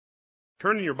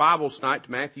Turn in your Bibles tonight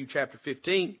to Matthew chapter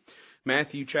 15.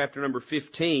 Matthew chapter number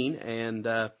 15. And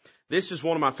this is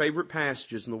one of my favorite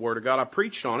passages in the Word of God. I've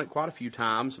preached on it quite a few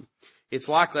times. It's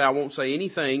likely I won't say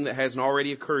anything that hasn't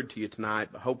already occurred to you tonight,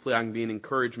 but hopefully I can be an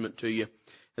encouragement to you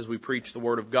as we preach the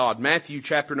Word of God. Matthew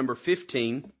chapter number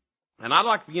 15. And I'd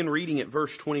like to begin reading at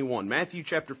verse 21. Matthew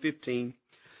chapter 15,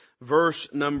 verse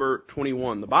number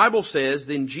 21. The Bible says,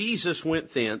 "Then Jesus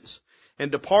went thence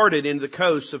and departed into the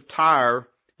coasts of Tyre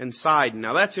and Sidon."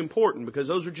 Now that's important because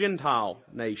those are Gentile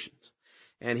nations.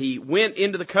 "And he went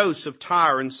into the coasts of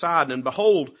Tyre and Sidon, and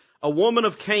behold, a woman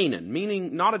of Canaan,"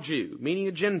 meaning not a Jew, meaning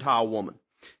a Gentile woman,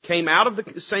 "came out of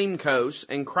the same coast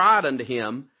and cried unto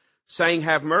him, saying,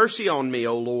 Have mercy on me,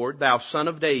 O Lord, thou son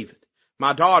of David.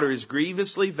 My daughter is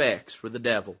grievously vexed with the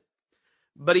devil.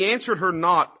 But he answered her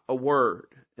not a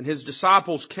word. And his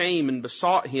disciples came and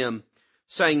besought him,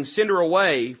 saying, Send her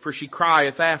away, for she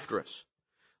crieth after us.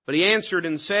 But he answered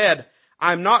and said,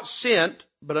 I am not sent,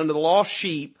 but unto the lost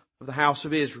sheep of the house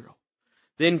of Israel.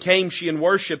 Then came she and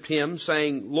worshipped him,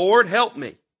 saying, Lord, help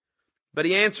me. But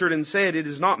he answered and said, It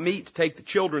is not meet to take the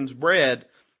children's bread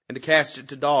and to cast it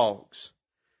to dogs.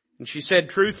 And she said,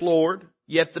 Truth, Lord,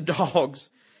 yet the dogs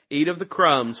eat of the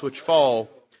crumbs which fall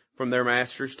from their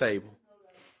master's table.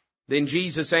 Then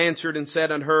Jesus answered and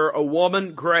said unto her, O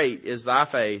woman, great is thy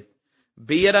faith.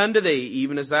 Be it unto thee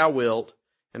even as thou wilt.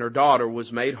 And her daughter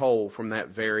was made whole from that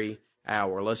very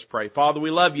hour." Let's pray. Father,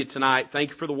 we love you tonight. Thank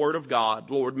you for the Word of God.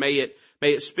 Lord, may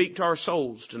it speak to our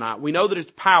souls tonight. We know that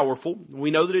it's powerful. We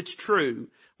know that it's true.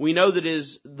 We know that it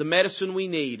is the medicine we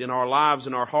need in our lives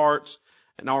and our hearts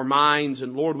and our minds.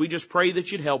 And Lord, we just pray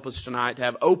that you'd help us tonight to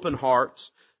have open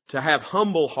hearts, to have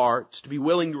humble hearts, to be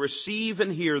willing to receive and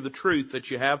hear the truth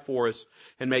that you have for us.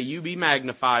 And may you be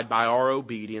magnified by our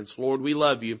obedience. Lord, we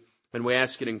love you, and we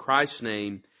ask it in Christ's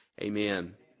name.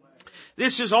 Amen.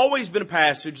 This has always been a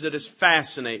passage that has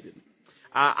fascinated.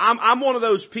 I'm one of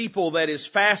those people that is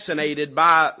fascinated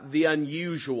by the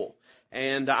unusual.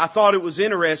 And I thought it was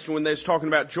interesting when they was talking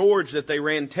about George that they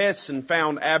ran tests and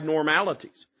found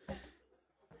abnormalities.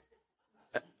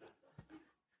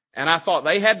 And I thought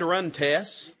they had to run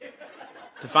tests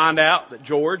to find out that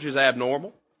George is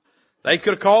abnormal. They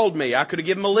could have called me. I could have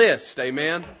given them a list.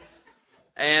 Amen.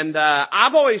 And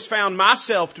I've always found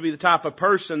myself to be the type of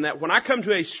person that when I come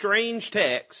to a strange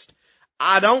text,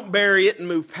 I don't bury it and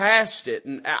move past it.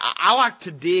 And I like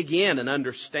to dig in and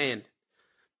understand it.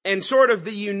 And sort of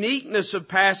the uniqueness of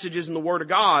passages in the Word of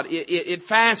God, it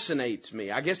fascinates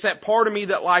me. I guess that part of me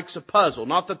that likes a puzzle.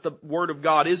 Not that the Word of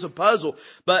God is a puzzle,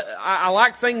 but I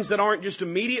like things that aren't just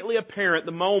immediately apparent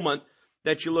the moment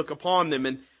that you look upon them.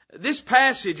 And this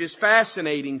passage is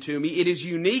fascinating to me. It is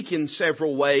unique in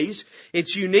several ways.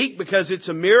 It's unique because it's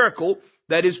a miracle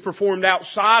that is performed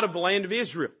outside of the land of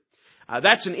Israel.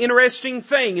 That's an interesting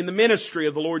thing in the ministry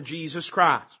of the Lord Jesus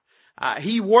Christ.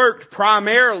 He worked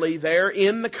primarily there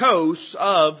in the coasts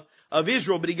of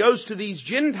Israel, but he goes to these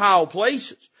Gentile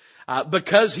places.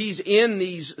 Because he's in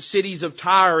these cities of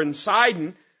Tyre and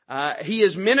Sidon, he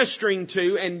is ministering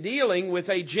to and dealing with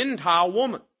a Gentile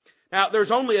woman. Now,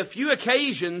 there's only a few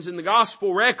occasions in the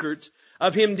gospel records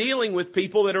of him dealing with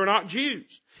people that are not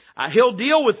Jews. He'll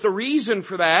deal with the reason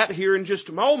for that here in just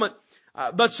a moment.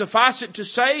 But suffice it to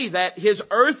say that his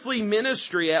earthly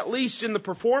ministry, at least in the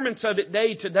performance of it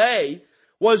day to day,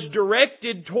 was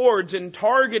directed towards and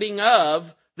targeting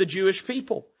of the Jewish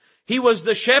people. He was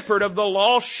the shepherd of the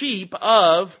lost sheep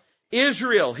of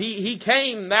Israel. He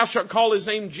came, thou shalt call his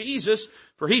name Jesus,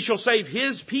 for he shall save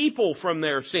his people from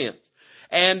their sins.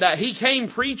 And he came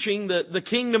preaching the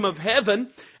kingdom of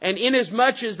heaven. And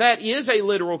inasmuch as that is a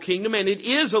literal kingdom, and it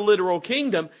is a literal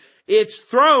kingdom, its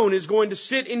throne is going to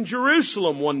sit in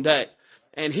Jerusalem one day.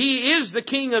 And he is the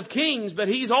King of kings, but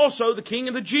he's also the King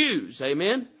of the Jews.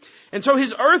 Amen. And so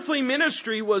his earthly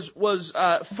ministry was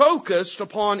focused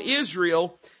upon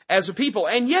Israel as a people.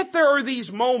 And yet there are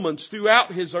these moments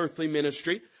throughout his earthly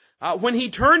ministry when he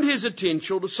turned his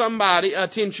attention to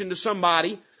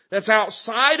somebody that's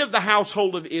outside of the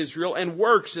household of Israel and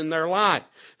works in their life.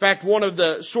 In fact, one of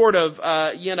the sort of,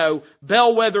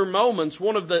 bellwether moments,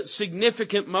 one of the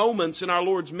significant moments in our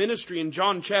Lord's ministry in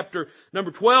John chapter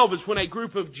number 12 is when a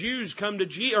group of Greeks come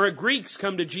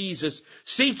to Jesus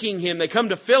seeking him. They come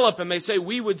to Philip and they say,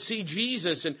 we would see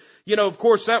Jesus. And, of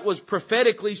course, that was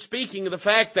prophetically speaking of the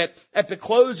fact that at the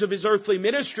close of his earthly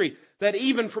ministry, that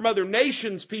even from other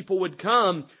nations people would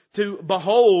come to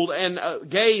behold and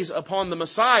gaze upon the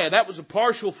Messiah. That was a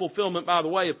partial fulfillment, by the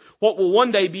way, of what will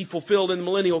one day be fulfilled in the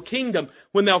millennial kingdom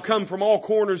when they'll come from all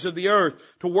corners of the earth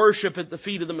to worship at the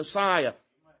feet of the Messiah.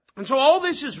 And so all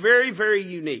this is very, very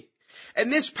unique.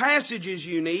 And this passage is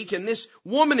unique, and this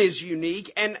woman is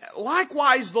unique, and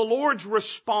likewise the Lord's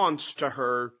response to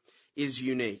her is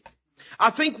unique. I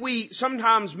think we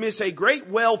sometimes miss a great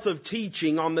wealth of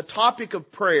teaching on the topic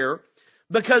of prayer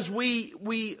because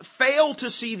we fail to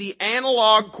see the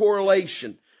analog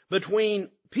correlation between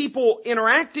people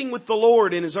interacting with the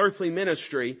Lord in His earthly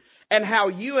ministry and how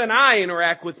you and I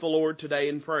interact with the Lord today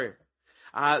in prayer.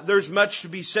 There's much to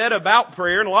be said about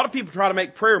prayer, and a lot of people try to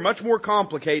make prayer much more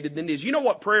complicated than it is. You know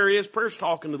what prayer is? Prayer's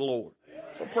talking to the Lord.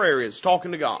 That's what prayer is,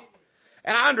 talking to God.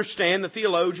 And I understand the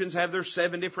theologians have their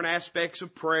 7 different aspects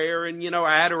of prayer and,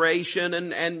 adoration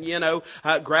and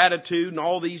gratitude and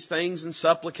all these things and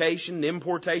supplication and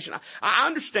importation. I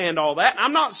understand all that.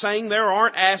 I'm not saying there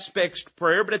aren't aspects to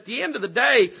prayer, but at the end of the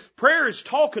day, prayer is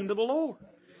talking to the Lord.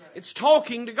 It's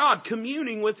talking to God,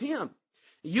 communing with Him.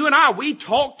 You and I, we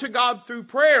talk to God through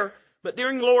prayer, but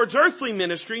during the Lord's earthly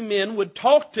ministry, men would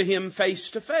talk to Him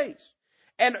face to face.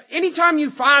 And anytime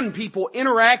you find people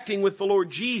interacting with the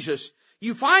Lord Jesus,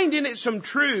 you find in it some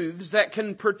truths that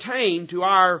can pertain to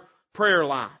our prayer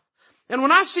life. And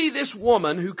when I see this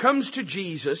woman who comes to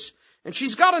Jesus, and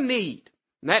she's got a need,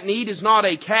 and that need is not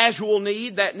a casual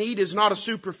need, that need is not a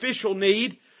superficial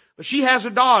need, but she has a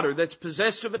daughter that's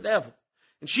possessed of a devil.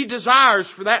 And she desires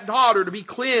for that daughter to be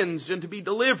cleansed and to be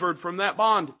delivered from that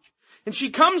bondage. And she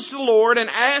comes to the Lord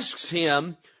and asks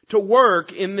Him to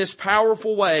work in this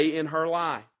powerful way in her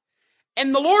life.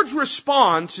 And the Lord's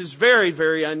response is very,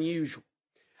 very unusual.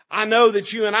 I know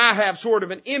that you and I have sort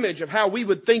of an image of how we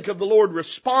would think of the Lord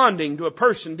responding to a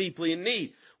person deeply in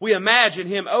need. We imagine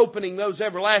Him opening those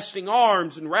everlasting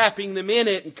arms and wrapping them in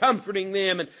it and comforting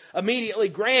them and immediately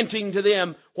granting to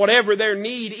them whatever their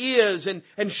need is and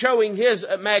showing His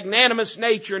magnanimous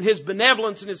nature and His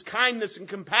benevolence and His kindness and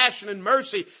compassion and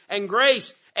mercy and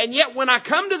grace. And yet when I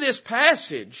come to this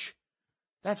passage,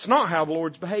 that's not how the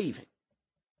Lord's behaving.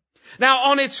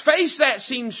 Now on its face that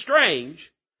seems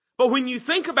strange, but when you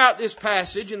think about this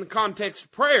passage in the context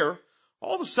of prayer,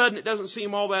 all of a sudden it doesn't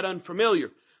seem all that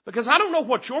unfamiliar. Because I don't know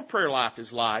what your prayer life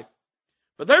is like,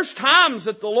 but there's times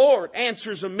that the Lord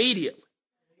answers immediately.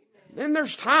 Then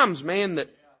there's times, man, that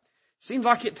seems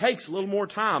like it takes a little more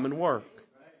time and work.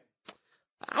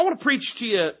 I want to preach to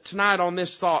you tonight on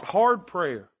this thought, hard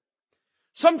prayer.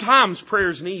 Sometimes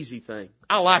prayer's an easy thing.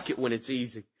 I like it when it's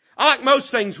easy. I like most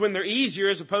things when they're easier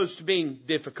as opposed to being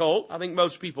difficult. I think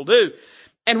most people do.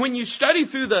 And when you study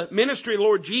through the ministry of the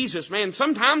Lord Jesus, man,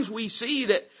 sometimes we see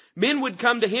that men would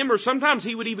come to Him, or sometimes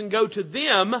He would even go to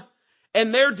them,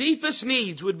 and their deepest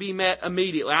needs would be met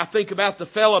immediately. I think about the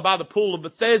fellow by the pool of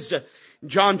Bethesda. In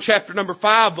John chapter number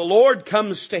 5, the Lord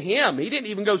comes to him. He didn't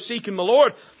even go seeking the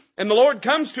Lord. And the Lord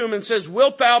comes to him and says,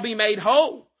 "Wilt thou be made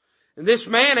whole?" And this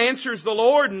man answers the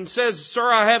Lord and says,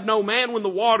 "Sir, I have no man when the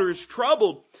water is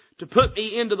troubled to put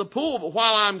me into the pool, but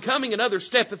while I'm coming, another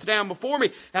steppeth down before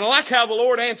me." And I like how the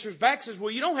Lord answers back, says,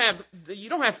 "Well, you don't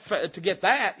have to get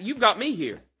that. You've got me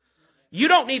here. You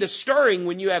don't need a stirring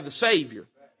when you have the Savior.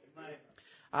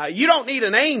 You don't need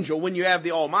an angel when you have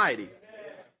the Almighty."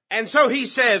 And so He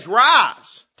says,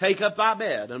 "Rise, take up thy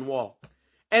bed and walk."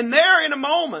 And there in a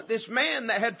moment, this man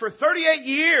that had for 38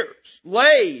 years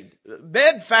laid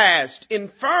bedfast,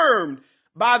 infirmed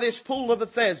by this pool of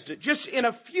Bethesda, just in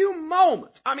a few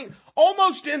moments, I mean,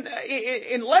 almost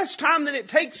in less time than it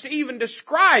takes to even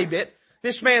describe it,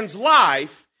 this man's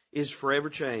life is forever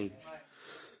changed.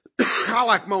 I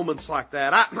like moments like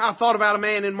that. I thought about a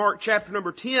man in Mark chapter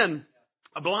number 10,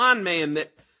 a blind man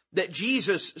that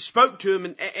Jesus spoke to him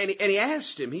and he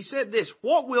asked him, He said this,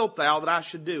 "What wilt thou that I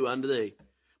should do unto thee?"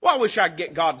 Well, I wish I could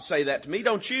get God to say that to me,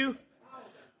 don't you?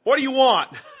 What do you want?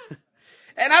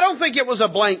 And I don't think it was a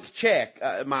blank check,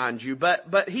 mind you,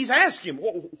 but He's asking him,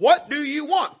 "What do you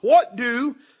want? What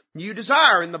do you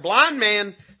desire?" And the blind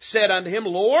man said unto Him,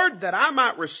 "Lord, that I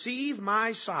might receive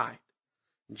my sight."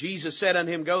 And Jesus said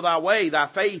unto him, "Go thy way, thy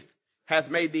faith hath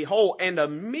made thee whole." And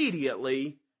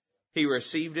immediately he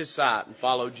received his sight and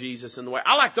followed Jesus in the way.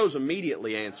 I like those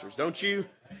immediately answers, don't you?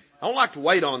 I don't like to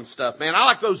wait on stuff, man. I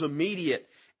like those immediate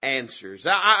answers.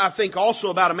 I think also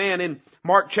about a man in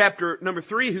Mark chapter number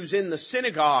 3 who's in the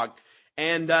synagogue.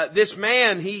 And this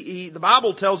man, the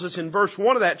Bible tells us in verse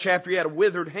 1 of that chapter, he had a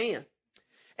withered hand.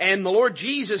 And the Lord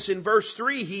Jesus in verse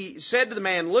 3, He said to the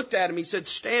man, looked at him, He said,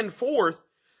 "Stand forth."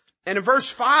 And in verse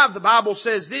 5, the Bible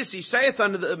says this, He saith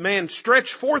unto the man,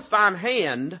 "Stretch forth thine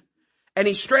hand." And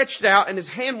he stretched out, and his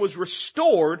hand was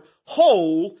restored,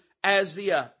 whole as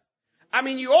the other. I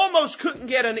mean, you almost couldn't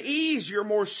get an easier,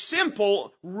 more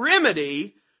simple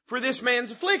remedy for this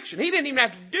man's affliction. He didn't even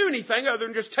have to do anything other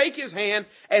than just take his hand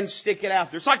and stick it out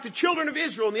there. It's like the children of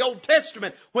Israel in the Old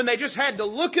Testament when they just had to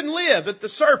look and live at the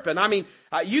serpent. I mean,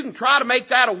 you can try to make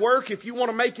that a work if you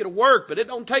want to make it a work, but it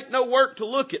don't take no work to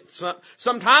look at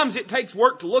sometimes it takes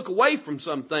work to look away from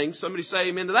some things. Somebody say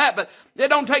amen to that, but it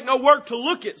don't take no work to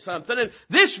look at something. And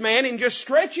this man, in just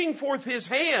stretching forth his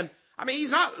hand, I mean,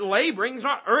 he's not laboring, he's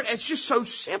not earning. It's just so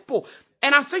simple.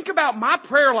 And I think about my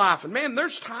prayer life, and man,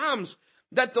 there's times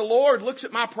that the Lord looks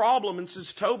at my problem and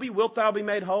says, Toby, wilt thou be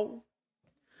made whole?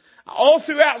 All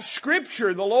throughout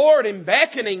Scripture, the Lord, in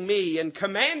beckoning me and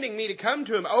commanding me to come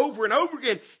to Him over and over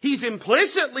again, He's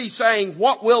implicitly saying,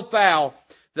 what wilt thou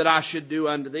that I should do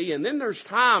unto thee? And then there's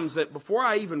times that before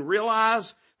I even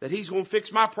realize that He's going to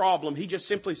fix my problem, He just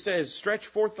simply says, stretch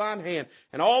forth thine hand.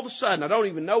 And all of a sudden, I don't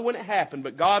even know when it happened,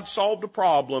 but God solved a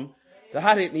problem that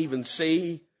I didn't even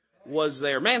see was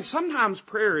there. Man, sometimes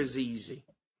prayer is easy.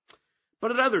 But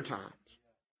at other times,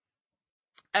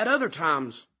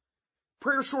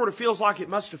 prayer sort of feels like it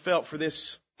must have felt for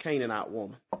this Canaanite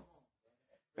woman.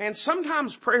 Man,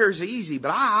 sometimes prayer is easy, but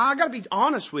I got to be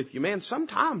honest with you, man.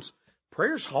 Sometimes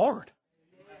prayer's hard.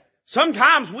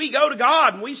 Sometimes we go to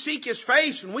God and we seek His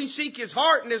face and we seek His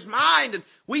heart and His mind and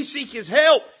we seek His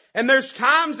help. And there's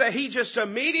times that He just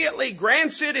immediately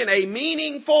grants it in a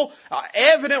meaningful,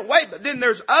 evident way. But then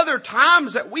there's other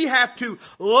times that we have to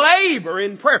labor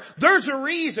in prayer. There's a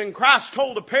reason Christ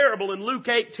told a parable in Luke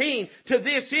 18 to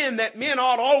this end that men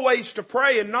ought always to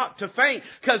pray and not to faint.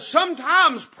 Because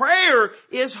sometimes prayer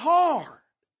is hard.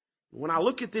 When I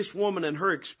look at this woman and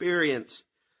her experience,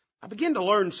 I begin to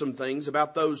learn some things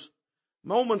about those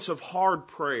moments of hard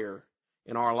prayer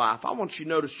in our life. I want you to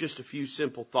notice just a few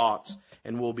simple thoughts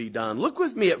and we'll be done. Look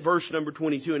with me at verse number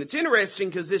 22. And it's interesting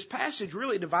because this passage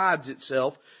really divides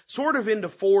itself sort of into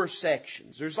four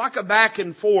sections. There's like a back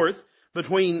and forth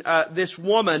between this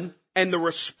woman and the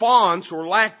response or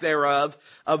lack thereof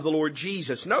of the Lord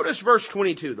Jesus. Notice verse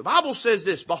 22. The Bible says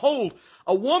this, behold,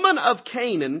 a woman of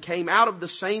Canaan came out of the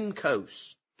same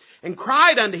coast and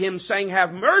cried unto him, saying,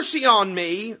 have mercy on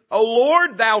me, O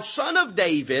Lord, thou son of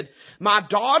David. My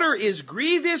daughter is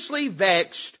grievously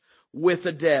vexed with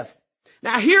a devil.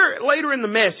 Now here, later in the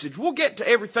message, we'll get to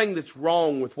everything that's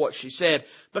wrong with what she said.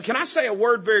 But can I say a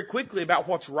word very quickly about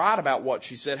what's right about what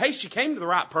she said? Hey, she came to the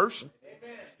right person.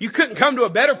 You couldn't come to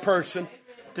a better person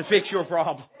to fix your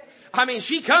problem. I mean,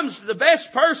 she comes to the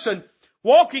best person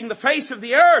walking the face of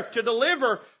the earth to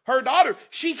deliver her daughter.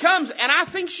 She comes, and I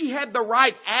think she had the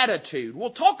right attitude. We'll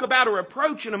talk about her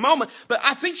approach in a moment, but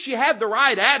I think she had the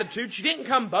right attitude. She didn't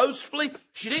come boastfully.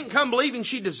 She didn't come believing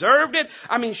she deserved it.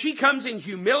 I mean, she comes in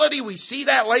humility. We see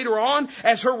that later on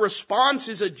as her response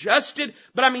is adjusted.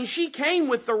 But I mean, she came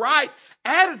with the right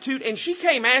attitude, and she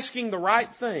came asking the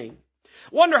right thing.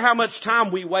 Wonder how much time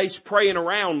we waste praying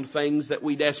around things that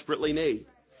we desperately need.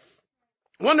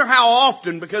 Wonder how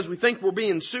often, because we think we're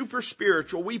being super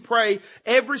spiritual, we pray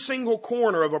every single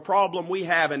corner of a problem we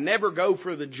have and never go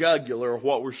for the jugular of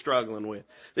what we're struggling with.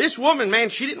 This woman, man,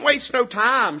 she didn't waste no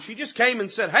time. She just came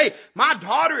and said, hey, my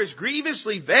daughter is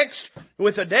grievously vexed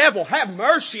with a devil. Have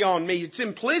mercy on me. It's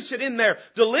implicit in there.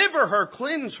 Deliver her,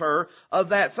 cleanse her of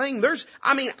that thing.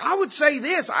 I would say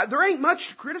this, there ain't much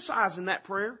to criticize in that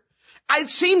prayer. It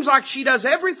seems like she does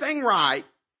everything right.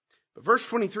 But verse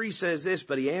 23 says this,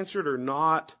 but he answered her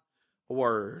not a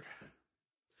word.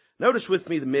 Notice with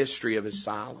me the mystery of his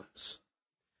silence.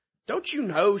 Don't you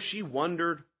know she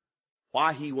wondered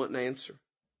why he wouldn't answer?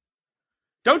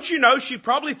 Don't you know she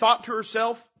probably thought to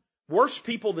herself, worse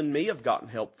people than me have gotten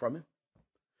help from him?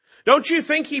 Don't you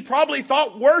think he probably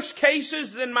thought worse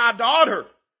cases than my daughter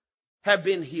have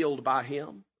been healed by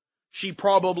him? She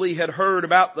probably had heard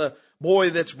about the boy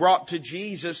that's brought to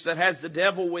Jesus that has the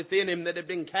devil within him that had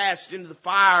been cast into the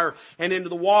fire and into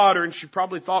the water. And she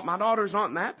probably thought, my daughter's not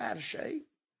in that bad a shape.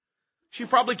 She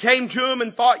probably came to him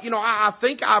and thought, I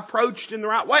think I approached in the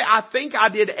right way. I think I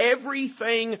did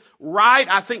everything right.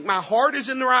 I think my heart is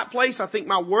in the right place. I think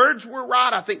my words were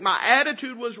right. I think my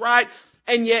attitude was right.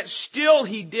 And yet still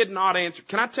he did not answer.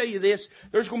 Can I tell you this?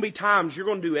 There's going to be times you're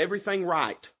going to do everything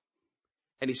right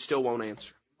and he still won't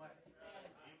answer.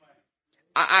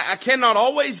 I cannot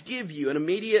always give you an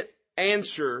immediate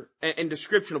answer and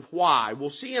description of why. We'll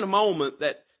see in a moment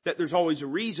that there's always a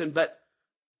reason, but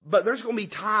there's going to be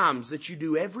times that you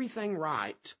do everything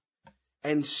right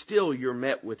and still you're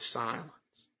met with silence.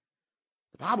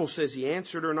 The Bible says he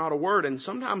answered her not a word, and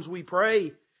sometimes we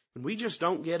pray and we just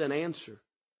don't get an answer.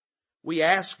 We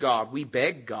ask God, we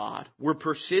beg God, we're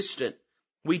persistent.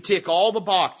 We tick all the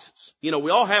boxes. We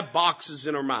all have boxes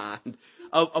in our mind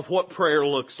of what prayer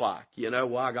looks like.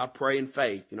 Well, I got to pray in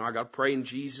faith. I got to pray in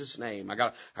Jesus' name. I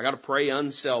got to pray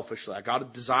unselfishly. I got to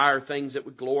desire things that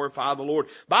would glorify the Lord.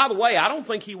 By the way, I don't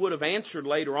think he would have answered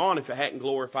later on if it hadn't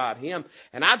glorified him.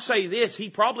 And I'd say this, he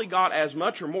probably got as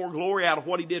much or more glory out of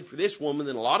what he did for this woman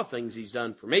than a lot of things he's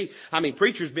done for me. I mean,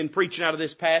 preachers been preaching out of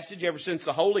this passage ever since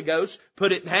the Holy Ghost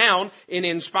put it down in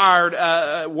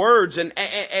inspired words.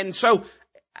 And so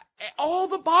all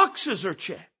the boxes are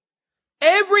checked.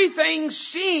 Everything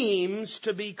seems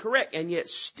to be correct, and yet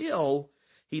still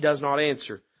he does not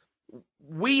answer.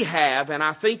 We have, and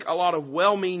I think a lot of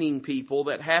well-meaning people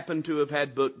that happen to have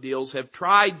had book deals have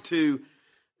tried to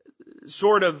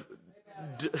sort of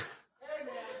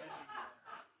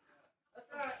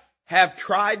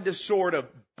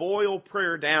boil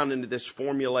prayer down into this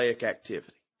formulaic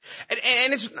activity.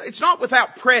 And it's not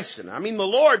without precedent. I mean, the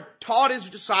Lord taught His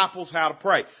disciples how to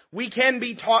pray. We can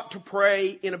be taught to pray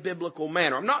in a biblical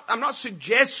manner. I'm not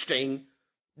suggesting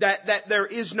that there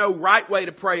is no right way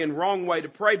to pray and wrong way to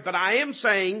pray, but I am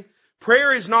saying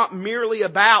prayer is not merely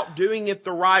about doing it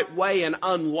the right way and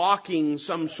unlocking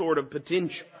some sort of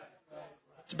potential.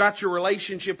 It's about your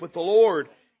relationship with the Lord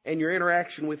and your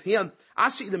interaction with Him. I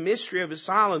see the mystery of His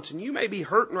silence, and you may be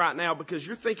hurting right now because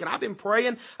you're thinking, I've been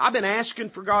praying, I've been asking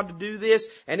for God to do this,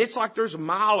 and it's like there's a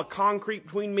mile of concrete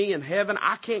between me and heaven.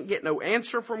 I can't get no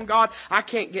answer from God. I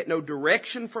can't get no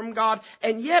direction from God.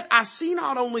 And yet I see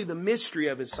not only the mystery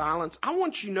of His silence, I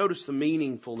want you to notice the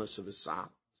meaningfulness of His silence.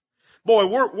 Boy,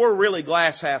 we're really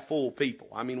glass half full people.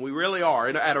 I mean, we really are.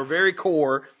 And at our very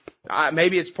core,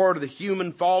 maybe it's part of the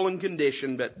human fallen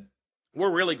condition, but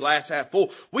we're really glass half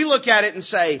full. We look at it and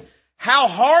say, how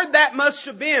hard that must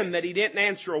have been that He didn't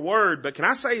answer a word. But can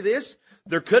I say this?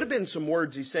 There could have been some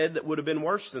words He said that would have been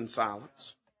worse than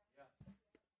silence.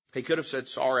 He could have said,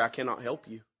 sorry, I cannot help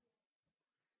you.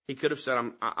 He could have said,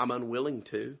 I'm unwilling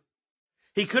to.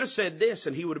 He could have said this,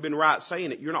 and He would have been right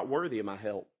saying it, you're not worthy of my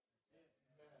help.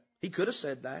 He could have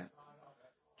said that.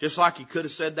 Just like He could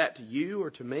have said that to you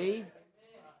or to me.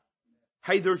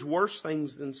 Hey, there's worse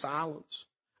things than silence.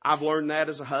 I've learned that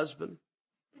as a husband.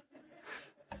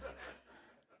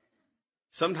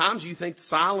 Sometimes you think the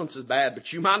silence is bad,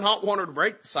 but you might not want her to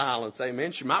break the silence.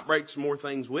 Amen. She might break some more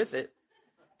things with it.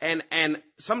 And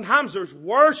sometimes there's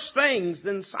worse things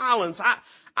than silence.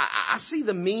 I see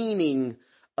the meaning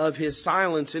of His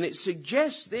silence, and it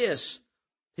suggests this.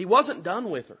 He wasn't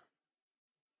done with her.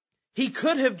 He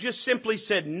could have just simply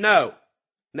said, no,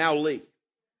 now leave.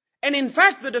 And in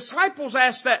fact, the disciples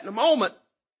asked that in a moment.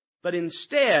 But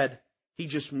instead, He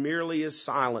just merely is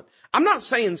silent. I'm not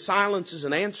saying silence is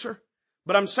an answer,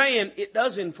 but I'm saying it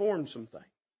does inform some things.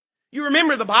 You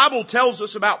remember the Bible tells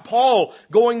us about Paul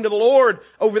going to the Lord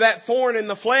over that thorn in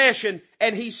the flesh,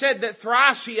 and he said that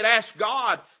thrice he had asked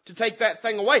God to take that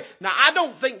thing away. Now, I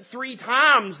don't think 3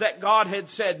 times that God had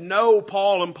said no,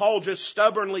 Paul, and Paul just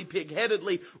stubbornly,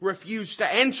 pig-headedly refused to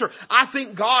answer. I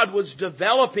think God was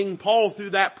developing Paul through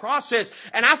that process,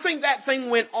 and I think that thing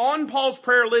went on Paul's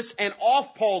prayer list and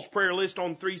off Paul's prayer list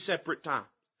on 3 separate times.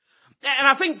 And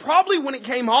I think probably when it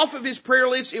came off of his prayer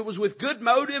list, it was with good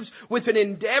motives, with an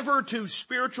endeavor to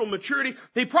spiritual maturity.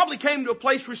 He probably came to a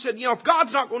place where he said, if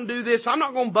God's not going to do this, I'm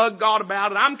not going to bug God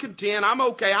about it. I'm content. I'm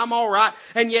okay. I'm all right.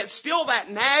 And yet still that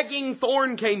nagging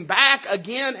thorn came back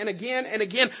again and again and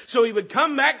again. So he would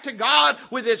come back to God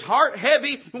with his heart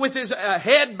heavy, with his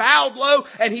head bowed low,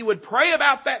 and he would pray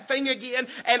about that thing again.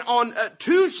 And on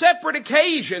 2 separate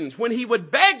occasions, when he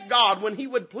would beg God, when he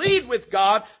would plead with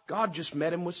God, God just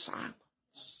met him with silence.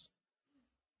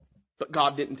 But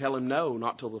God didn't tell him no,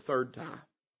 not till the 3rd time.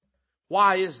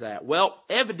 Why is that? Well,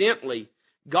 evidently,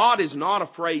 God is not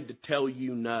afraid to tell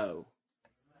you no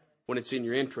when it's in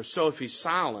your interest. So if He's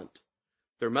silent,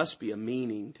 there must be a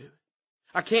meaning to it.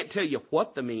 I can't tell you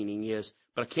what the meaning is,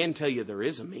 but I can tell you there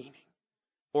is a meaning.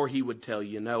 Or He would tell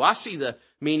you no. I see the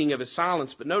meaning of His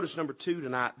silence, but notice number 2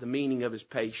 tonight, the meaning of His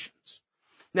patience.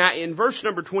 Now, in verse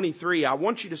number 23, I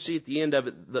want you to see at the end of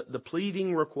it the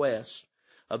pleading request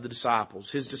of the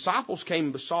disciples. His disciples came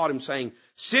and besought Him, saying,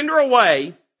 send her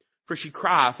away, for she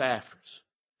crieth after us.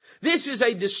 This is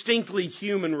a distinctly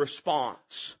human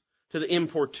response to the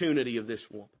importunity of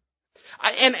this woman.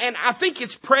 And I think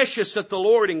it's precious that the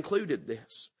Lord included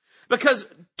this. Because,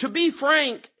 to be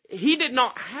frank, He did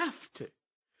not have to.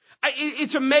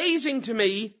 It's amazing to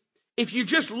me, if you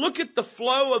just look at the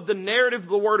flow of the narrative of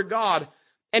the Word of God,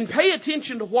 and pay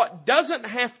attention to what doesn't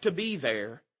have to be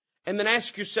there, and then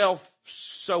ask yourself,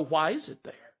 so why is it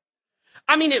there?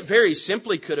 I mean, it very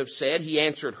simply could have said, He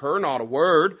answered her not a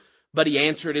word, but He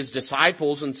answered His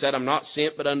disciples and said, I'm not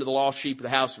sent but unto the lost sheep of the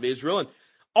house of Israel. And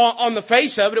on the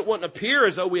face of it, it wouldn't appear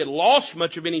as though we had lost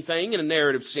much of anything in a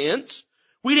narrative sense.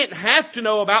 We didn't have to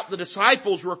know about the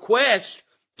disciples' request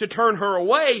to turn her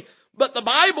away, but the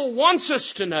Bible wants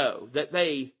us to know that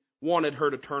they wanted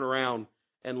her to turn around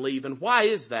and leave. And why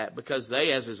is that? Because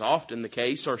they, as is often the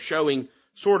case, are showing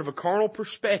sort of a carnal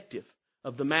perspective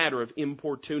of the matter of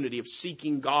importunity, of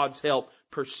seeking God's help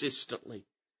persistently.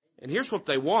 And here's what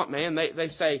they want, man. They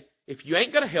say, if you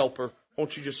ain't going to help her,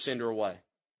 won't you just send her away?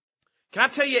 Can I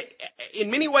tell you,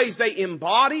 in many ways they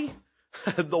embody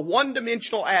the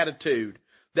one-dimensional attitude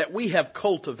that we have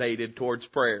cultivated towards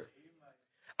prayer.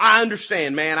 I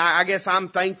understand, man. I guess I'm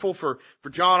thankful for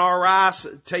John R. Rice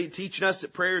teaching us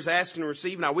that prayer is asking and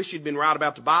receiving. I wish he'd been right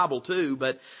about the Bible too,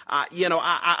 but,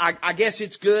 I guess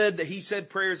it's good that he said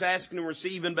prayer is asking and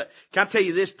receiving, but can I tell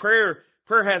you this? Prayer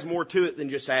has more to it than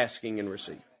just asking and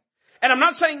receiving. And I'm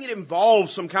not saying it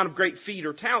involves some kind of great feat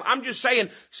or talent. I'm just saying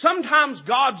sometimes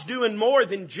God's doing more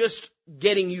than just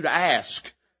getting you to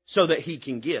ask so that He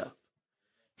can give.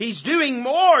 He's doing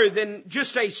more than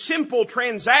just a simple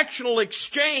transactional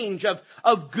exchange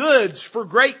of goods for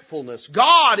gratefulness.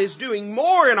 God is doing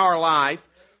more in our life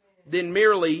than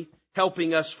merely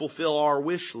helping us fulfill our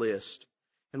wish list.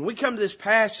 And we come to this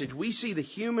passage, we see the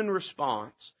human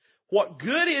response. What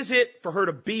good is it for her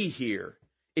to be here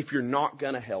if you're not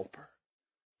going to help her?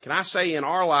 Can I say in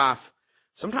our life,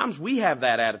 sometimes we have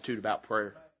that attitude about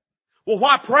prayer. Well,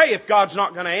 why pray if God's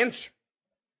not going to answer?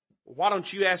 Why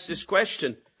don't you ask this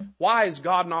question? Why is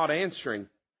God not answering?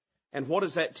 And what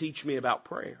does that teach me about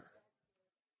prayer?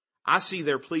 I see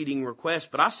their pleading request,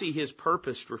 but I see His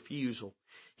purposed refusal.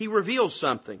 He reveals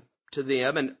something to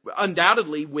them, and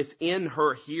undoubtedly within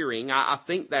her hearing, I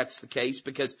think that's the case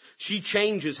because she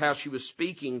changes how she was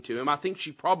speaking to him. I think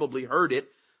she probably heard it.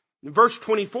 In verse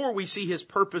 24, we see His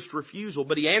purposed refusal,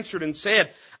 but He answered and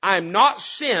said, I am not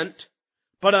sent,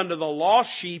 but unto the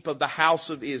lost sheep of the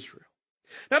house of Israel.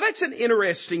 Now that's an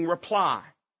interesting reply.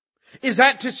 Is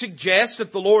that to suggest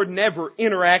that the Lord never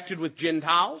interacted with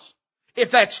Gentiles?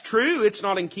 If that's true, it's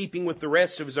not in keeping with the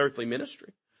rest of His earthly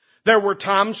ministry. There were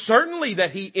times certainly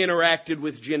that He interacted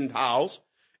with Gentiles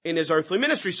in His earthly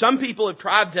ministry. Some people have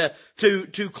tried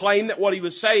to claim that what He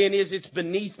was saying is it's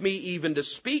beneath me even to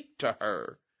speak to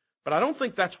her. But I don't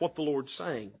think that's what the Lord's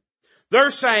saying.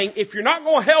 They're saying, if you're not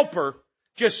going to help her,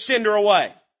 just send her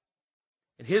away.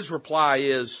 And His reply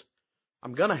is,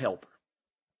 I'm going to help her.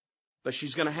 But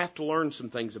she's going to have to learn some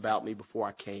things about me before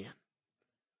I can.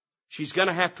 She's going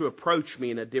to have to approach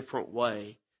me in a different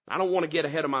way. I don't want to get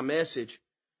ahead of my message.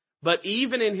 But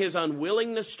even in His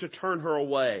unwillingness to turn her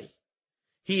away,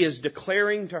 He is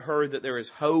declaring to her that there is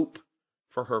hope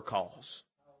for her cause.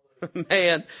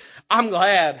 Man, I'm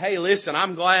glad. Hey, listen,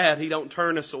 I'm glad He don't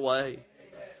turn us away.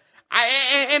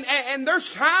 And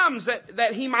there's times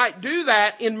that He might do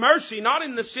that in mercy, not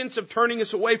in the sense of turning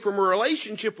us away from a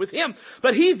relationship with Him,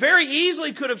 but He very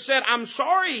easily could have said, I'm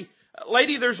sorry,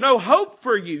 lady, there's no hope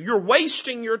for you. You're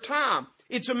wasting your time.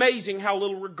 It's amazing how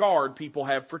little regard people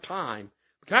have for time.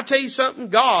 Can I tell you something?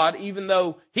 God, even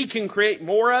though He can create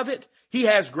more of it, He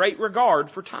has great regard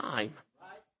for time.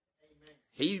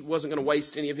 He wasn't going to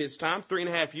waste any of His time.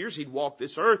 3.5 years He'd walk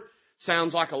this earth.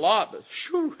 Sounds like a lot, but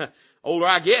shoo, older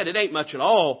I get, it ain't much at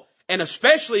all. And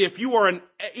especially if you are an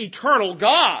eternal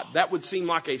God, that would seem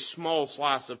like a small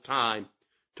slice of time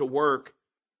to work.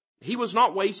 He was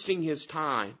not wasting His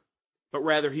time, but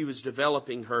rather He was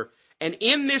developing her. And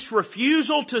in this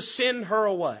refusal to send her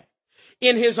away,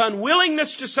 in His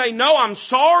unwillingness to say, no, I'm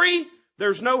sorry,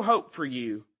 there's no hope for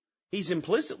you, He's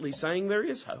implicitly saying there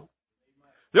is hope.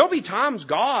 There'll be times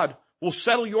God will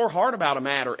settle your heart about a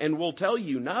matter and will tell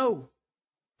you, no,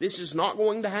 this is not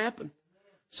going to happen.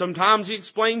 Sometimes He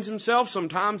explains Himself,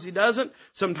 sometimes He doesn't.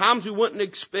 Sometimes we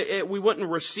wouldn't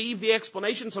receive the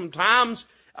explanation. Sometimes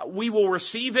we will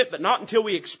receive it, but not until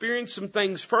we experience some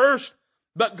things first.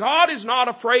 But God is not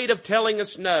afraid of telling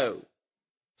us no.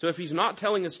 So if He's not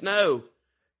telling us no,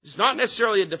 it's not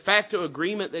necessarily a de facto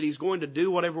agreement that He's going to do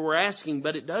whatever we're asking,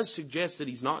 but it does suggest that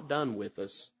He's not done with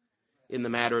us in the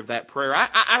matter of that prayer.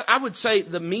 I would say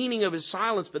the meaning of His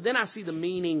silence, but then I see the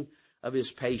meaning of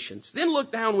His patience. Then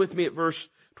look down with me at verse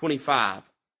 25.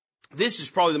 This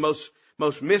is probably the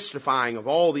most mystifying of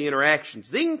all the interactions.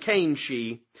 Then came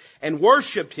she and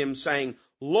worshipped Him, saying,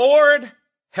 Lord,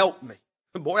 help me.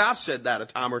 Boy, I've said that a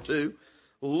time or two.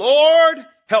 Lord,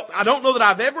 help me. I don't know that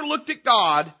I've ever looked at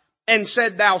God and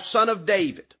said, Thou Son of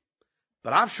David.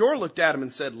 But I've sure looked at Him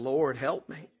and said, Lord, help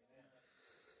me.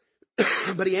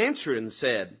 But He answered and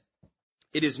said,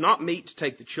 It is not meet to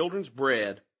take the children's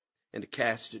bread and to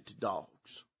cast it to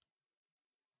dogs.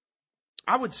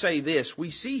 I would say this, we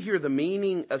see here the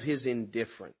meaning of His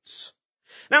indifference.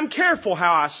 Now I'm careful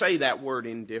how I say that word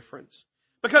indifference,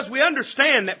 Because we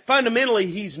understand that fundamentally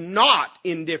He's not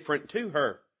indifferent to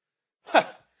her.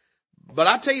 But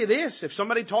I tell you this, if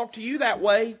somebody talked to you that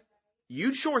way,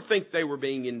 you'd sure think they were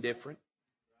being indifferent.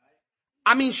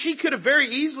 I mean, she could have very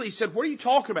easily said, what are you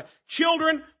talking about?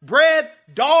 Children, bread,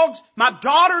 dogs, my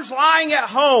daughter's lying at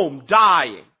home,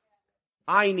 dying.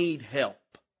 I need help.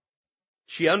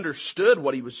 She understood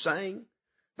what he was saying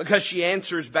because she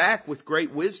answers back with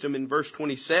great wisdom in verse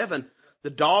 27. The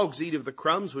dogs eat of the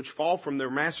crumbs which fall from their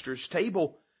master's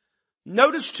table.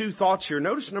 Notice two thoughts here.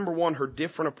 Notice, number one, her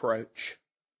different approach.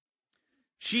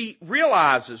 She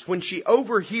realizes when she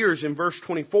overhears in verse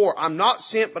 24, I'm not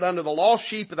sent but unto the lost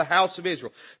sheep of the house of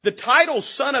Israel. The title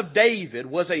Son of David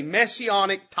was a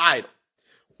messianic title.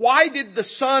 Why did the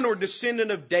son or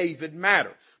descendant of David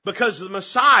matter? Because the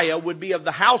Messiah would be of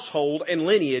the household and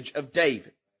lineage of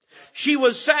David. She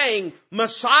was saying,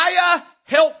 Messiah,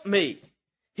 help me.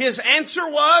 His answer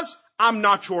was, I'm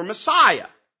not your Messiah.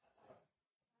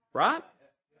 Right?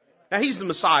 Now, He's the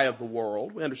Messiah of the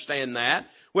world. We understand that.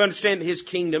 We understand that His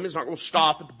kingdom is not going to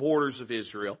stop at the borders of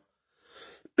Israel.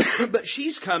 But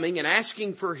she's coming and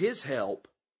asking for His help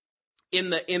in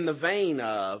the vein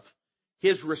of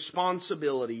His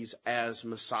responsibilities as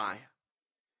Messiah.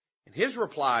 And His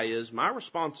reply is, my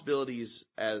responsibilities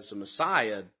as a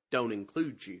Messiah don't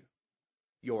include you.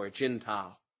 You're a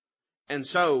Gentile. And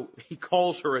so He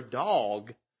calls her a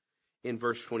dog in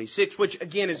verse 26, which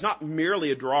again is not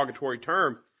merely a derogatory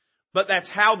term, but that's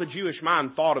how the Jewish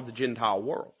mind thought of the Gentile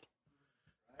world.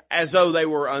 As though they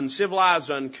were uncivilized,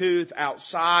 uncouth,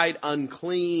 outside,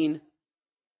 unclean.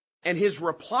 And His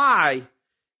reply,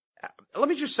 let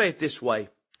me just say it this way.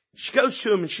 She goes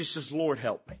to Him and she says, Lord,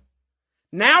 help me.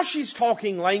 Now she's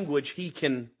talking language He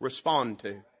can respond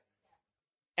to.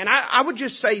 And I would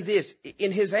just say this,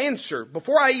 in His answer,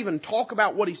 before I even talk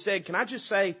about what He said, can I just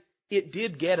say, it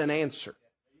did get an answer.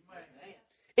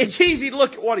 It's easy to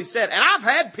look at what He said. And I've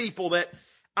had people that,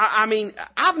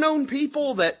 I've known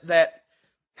people that,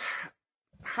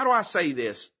 how do I say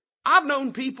this? I've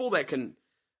known people that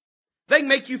they can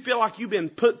make you feel like you've been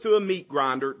put through a meat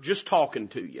grinder just talking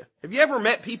to you. Have you ever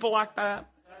met people like that?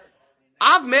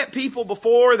 I've met people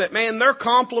before that, man, their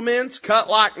compliments cut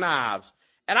like knives.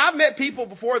 And I've met people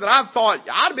before that I've thought,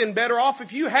 I'd have been better off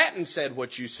if you hadn't said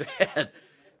what you said.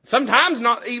 Sometimes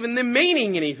not even them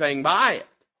meaning anything by it.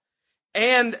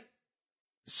 And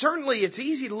certainly it's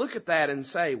easy to look at that and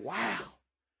say, wow,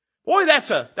 boy, that's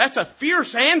a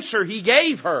fierce answer he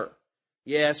gave her.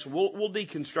 Yes, we'll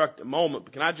deconstruct a moment,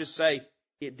 but can I just say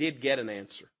it did get an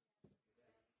answer.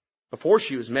 Before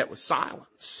she was met with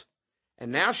silence.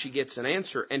 And now she gets an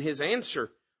answer, and His answer,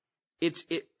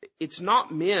 it's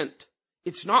not meant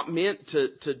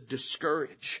to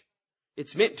discourage.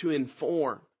 It's meant to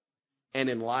inform and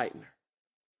enlighten her.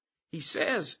 He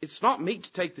says, it's not meet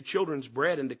to take the children's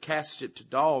bread and to cast it to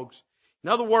dogs. In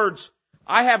other words,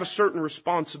 I have a certain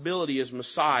responsibility as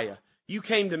Messiah. You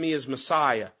came to me as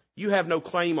Messiah. You have no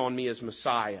claim on me as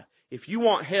Messiah. If you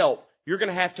want help, you're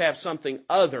going to have something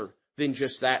other than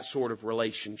just that sort of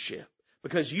relationship.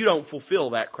 Because you don't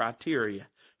fulfill that criteria.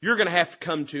 You're going to have to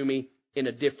come to me in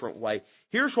a different way.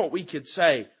 Here's what we could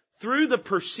say. Through the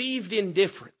perceived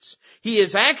indifference, He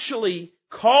is actually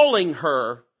calling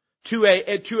her to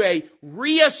a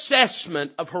reassessment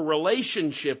of her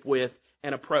relationship with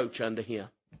and approach unto Him.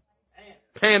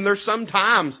 Man, there's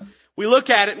sometimes we look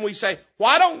at it and we say,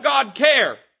 why don't God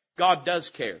care? God does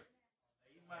care.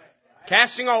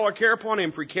 Casting all our care upon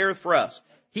Him, for He careth for us.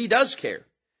 He does care.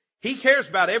 He cares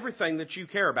about everything that you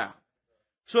care about.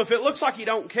 So if it looks like He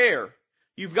don't care,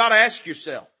 you've got to ask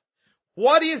yourself,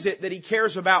 what is it that He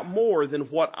cares about more than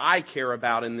what I care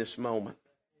about in this moment?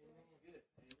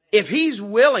 If He's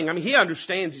willing, He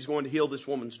understands He's going to heal this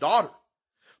woman's daughter.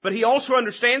 But He also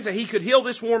understands that He could heal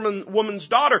this woman's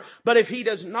daughter. But if He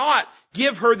does not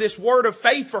give her this word of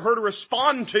faith for her to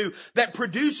respond to that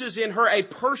produces in her a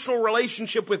personal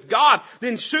relationship with God,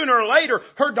 then sooner or later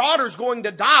her daughter's going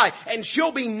to die and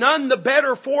she'll be none the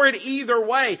better for it either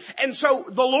way. And so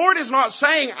the Lord is not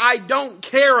saying, I don't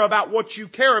care about what you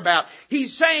care about.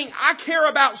 He's saying, I care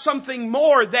about something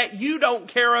more that you don't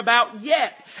care about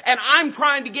yet. And I'm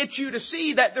trying to get you to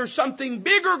see that there's something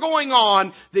bigger going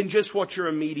on than just what your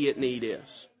immediate need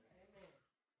is.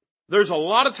 There's a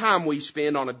lot of time we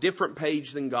spend on a different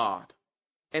page than God.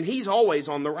 And He's always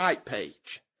on the right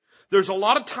page. There's a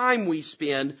lot of time we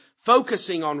spend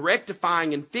focusing on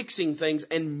rectifying and fixing things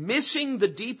and missing the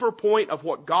deeper point of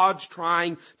what God's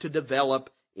trying to develop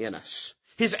in us.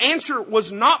 His answer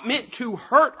was not meant to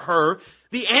hurt her.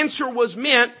 The answer was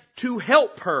meant to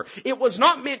help her. It was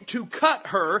not meant to cut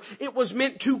her. It was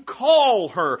meant to call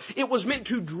her. It was meant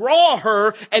to draw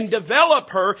her and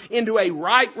develop her into a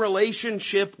right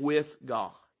relationship with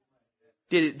God.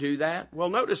 Did it do that? Well,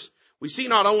 notice we see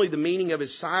not only the meaning of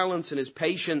His silence and His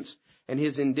patience and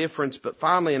His indifference, but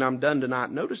finally, and I'm done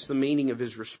tonight, notice the meaning of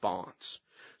His response.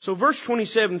 So verse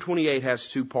 27-28 has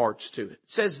two parts to it. It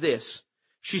says this,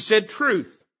 she said,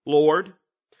 "Truth, Lord,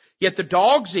 yet the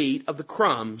dogs eat of the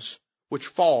crumbs which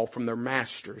fall from their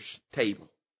master's table."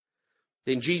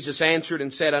 Then Jesus answered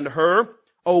and said unto her,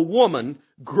 "O woman,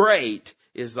 great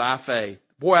is thy faith."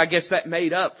 Boy, I guess that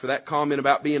made up for that comment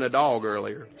about being a dog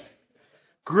earlier.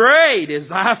 "Great is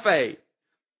thy faith.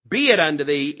 Be it unto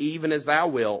thee even as thou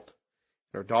wilt."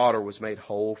 And her daughter was made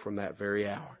whole from that very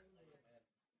hour.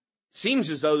 Seems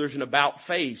as though there's an about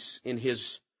face in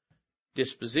His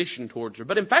disposition towards her.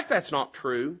 But in fact, that's not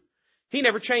true. He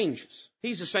never changes.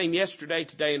 He's the same yesterday,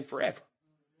 today, and forever.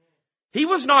 He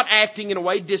was not acting in a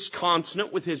way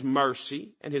disconsonant with His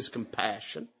mercy and His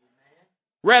compassion.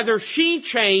 Rather, she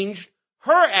changed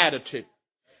her attitude.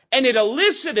 And it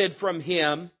elicited from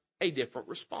Him a different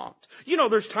response. You know,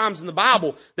 there's times in the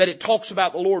Bible that it talks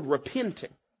about the Lord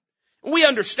repenting. We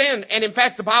understand, and in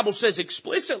fact the Bible says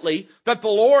explicitly that the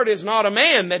Lord is not a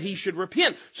man that He should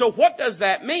repent. So what does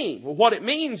that mean? Well, what it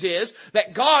means is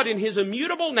that God in His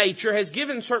immutable nature has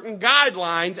given certain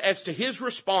guidelines as to His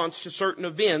response to certain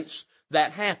events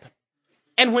that happen.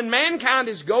 And when mankind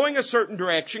is going a certain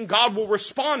direction, God will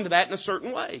respond to that in a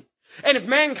certain way. And if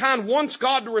mankind wants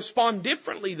God to respond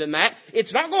differently than that,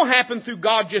 it's not going to happen through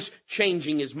God just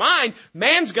changing His mind.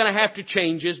 Man's going to have to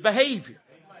change his behavior.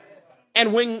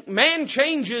 And when man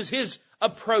changes his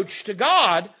approach to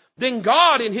God, then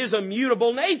God in His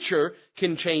immutable nature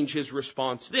can change His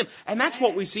response to them. And that's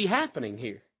what we see happening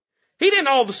here. He didn't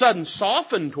all of a sudden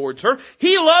soften towards her.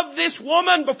 He loved this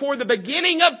woman before the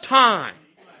beginning of time.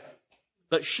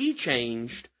 But she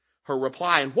changed her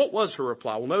reply. And what was her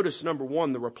reply? Well, notice number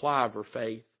one, the reply of her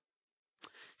faith.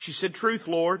 She said, "Truth,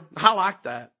 Lord." I like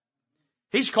that.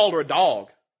 He's called her a dog.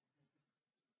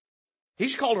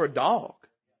 He's called her a dog.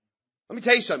 Let me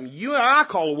tell you something. You and I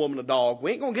call a woman a dog.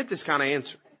 We ain't going to get this kind of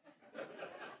answer.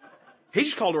 He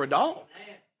just called her a dog.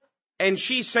 And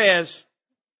she says,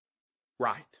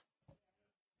 "Right.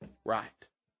 Right."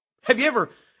 Have you ever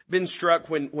been struck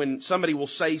when somebody will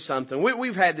say something?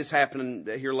 We've had this happen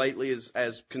here lately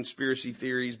as conspiracy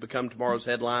theories become tomorrow's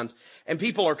headlines. And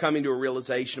people are coming to a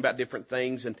realization about different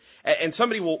things. And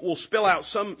somebody will spill out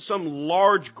some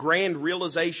large, grand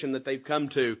realization that they've come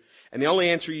to. And the only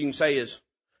answer you can say is,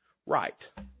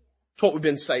 "Right." It's what we've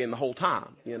been saying the whole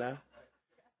time, you know.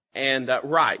 And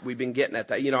right, we've been getting at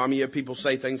that. You know, I mean, you have people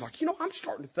say things like, "I'm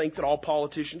starting to think that all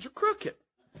politicians are crooked."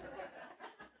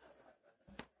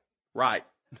 Right.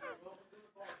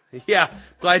 Yeah,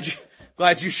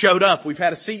 glad you showed up. We've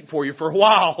had a seat for you for a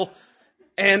while.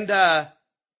 And the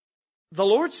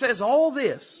Lord says all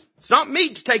this. It's not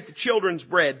meet to take the children's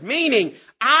bread, meaning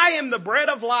I am the bread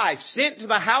of life sent to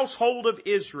the household of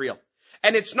Israel.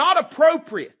 And it's not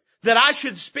appropriate that I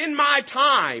should spend my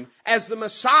time as the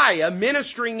Messiah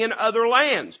ministering in other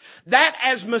lands. That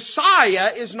as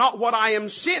Messiah is not what I am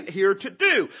sent here to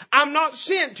do. I'm not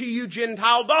sent to you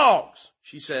Gentile dogs.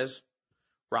 She says,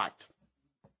 "Right.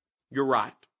 You're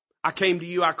right. I came to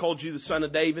you. I called you the son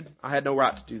of David. I had no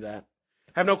right to do that.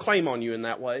 I have no claim on you in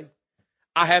that way.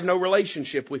 I have no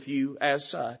relationship with you as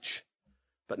such.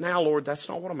 But now, Lord, that's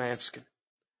not what I'm asking.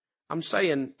 I'm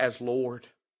saying as Lord,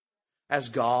 as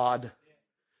God,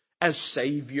 as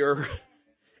Savior,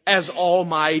 as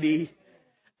Almighty.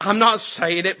 I'm not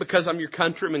saying it because I'm your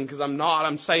countryman, because I'm not.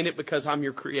 I'm saying it because I'm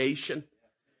your creation.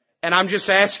 And I'm just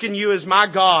asking you as my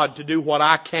God to do what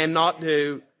I cannot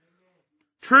do.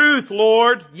 Truth,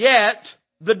 Lord, yet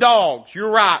the dogs." You're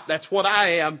right, that's what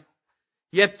I am.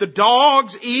 "Yet the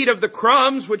dogs eat of the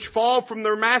crumbs which fall from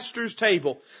their master's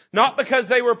table." Not because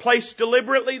they were placed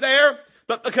deliberately there,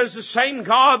 but because the same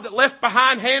God that left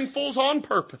behind handfuls on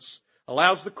purpose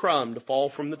allows the crumb to fall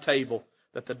from the table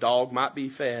that the dog might be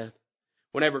fed.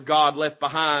 Whenever God left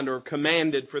behind or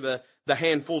commanded for the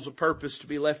handfuls of purpose to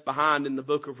be left behind in the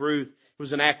book of Ruth, it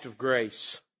was an act of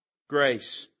grace.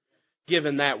 Grace.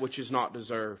 Given that which is not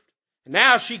deserved. And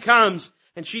now she comes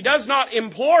and she does not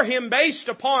implore Him based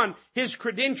upon His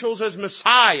credentials as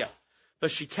Messiah,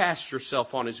 but she casts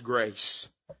herself on His grace.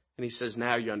 And He says,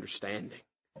 "Now you're understanding."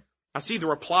 I see the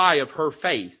reply of her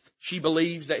faith. She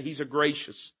believes that He's a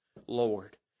gracious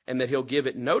Lord and that He'll give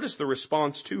it. Notice the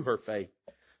response to her faith.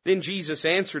 Then Jesus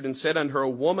answered and said unto her, "O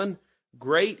woman,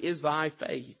 great is thy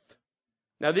faith."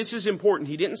 Now this is important.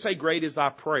 He didn't say great is thy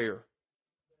prayer.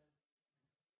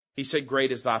 He said,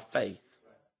 great is thy faith.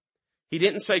 He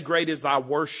didn't say, great is thy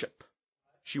worship.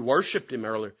 She worshiped him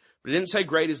earlier, but he didn't say,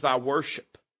 great is thy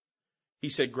worship. He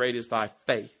said, great is thy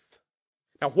faith.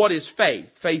 Now, what is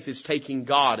faith? Faith is taking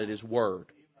God at His word.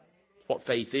 That's what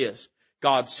faith is.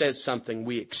 God says something,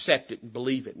 we accept it and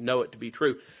believe it and know it to be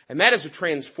true. And that is a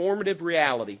transformative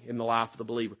reality in the life of the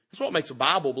believer. That's what makes a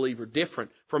Bible believer different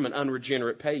from an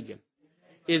unregenerate pagan,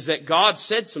 is that God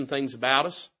said some things about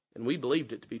us and we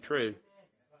believed it to be true.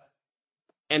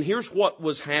 And here's what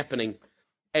was happening.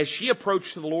 As she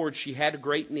approached the Lord, she had a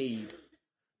great need,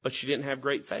 but she didn't have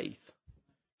great faith.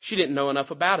 She didn't know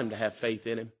enough about Him to have faith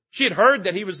in Him. She had heard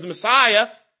that He was the Messiah,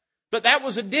 but that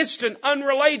was a distant,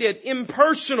 unrelated,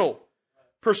 impersonal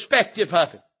perspective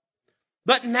of Him.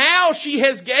 But now she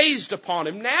has gazed upon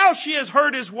Him. Now she has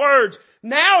heard His words.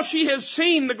 Now she has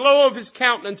seen the glow of His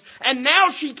countenance. And now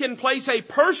she can place a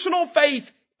personal faith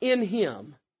in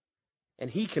Him. And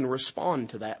He can respond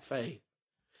to that faith.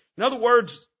 In other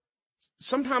words,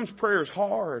 sometimes prayer is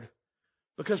hard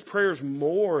because prayer is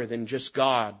more than just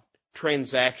God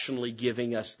transactionally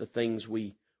giving us the things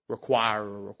we require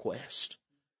or request.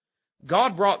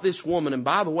 God brought this woman, and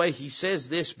by the way, He says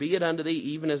this, be it unto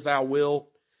thee even as thou wilt,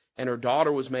 and her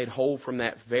daughter was made whole from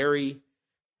that very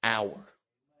hour.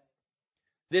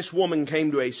 This woman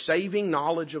came to a saving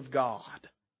knowledge of God,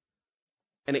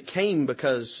 and it came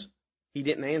because He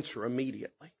didn't answer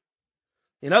immediately.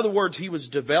 In other words, He was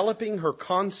developing her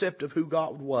concept of who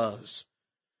God was.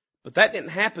 But that didn't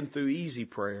happen through easy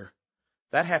prayer.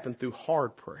 That happened through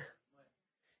hard prayer.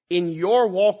 In your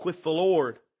walk with the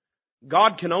Lord,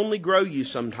 God can only grow you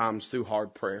sometimes through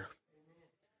hard prayer.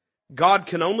 God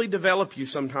can only develop you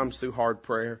sometimes through hard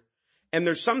prayer. And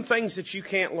there's some things that you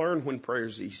can't learn when prayer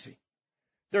is easy.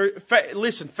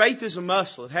 Listen, faith is a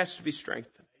muscle. It has to be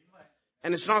strengthened.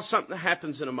 And it's not something that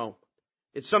happens in a moment.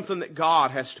 It's something that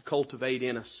God has to cultivate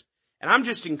in us. And I'm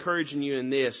just encouraging you in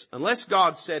this. Unless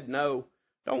God said no,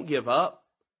 don't give up.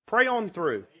 Pray on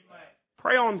through.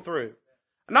 Pray on through.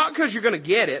 Not because you're going to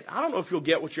get it. I don't know if you'll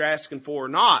get what you're asking for or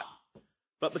not.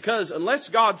 But because unless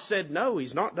God said no,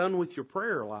 He's not done with your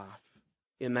prayer life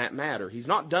in that matter. He's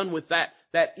not done with that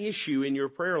issue in your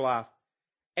prayer life.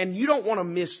 And you don't want to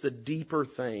miss the deeper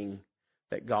thing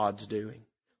that God's doing.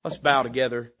 Let's bow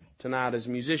together tonight as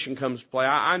a musician comes to play.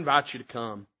 I invite you to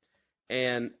come.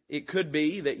 And it could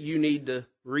be that you need to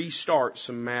restart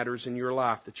some matters in your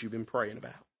life that you've been praying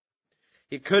about.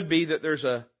 It could be that there's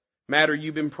a matter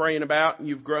you've been praying about and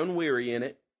you've grown weary in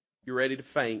it. You're ready to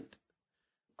faint.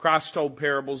 Christ told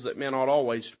parables that men ought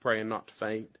always to pray and not to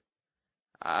faint.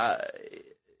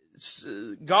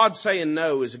 God saying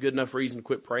no is a good enough reason to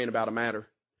quit praying about a matter.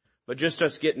 But just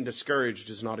us getting discouraged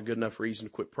is not a good enough reason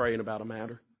to quit praying about a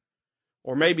matter.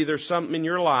 Or maybe there's something in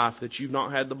your life that you've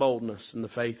not had the boldness and the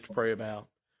faith to pray about.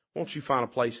 Won't you find a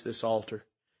place at this altar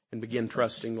and begin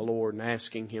trusting the Lord and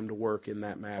asking Him to work in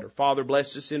that matter? Father,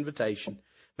 bless this invitation.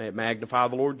 May it magnify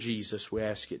the Lord Jesus. We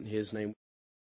ask it in His name.